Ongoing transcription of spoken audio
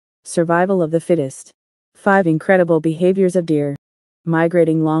Survival of the fittest. 5 incredible behaviors of deer.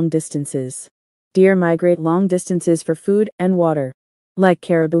 Migrating long distances. Deer migrate long distances for food and water. Like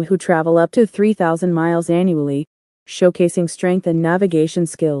caribou who travel up to 3,000 miles annually, showcasing strength and navigation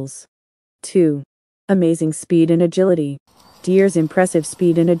skills. 2. Amazing speed and agility. Deer's impressive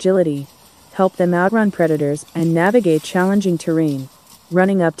speed and agility help them outrun predators and navigate challenging terrain,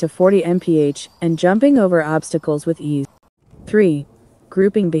 running up to 40 mph and jumping over obstacles with ease. 3.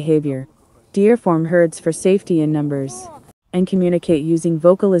 Grouping behavior. Deer form herds for safety in numbers and communicate using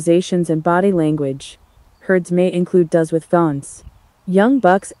vocalizations and body language. Herds may include does with fawns, young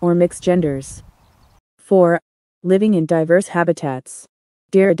bucks, or mixed genders. 4. Living in diverse habitats.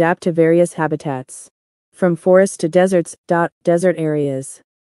 Deer adapt to various habitats, from forests to deserts, desert areas,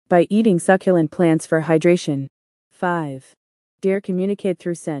 by eating succulent plants for hydration. 5. Deer communicate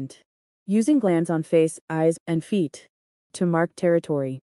through scent, using glands on face, eyes, and feet to mark territory.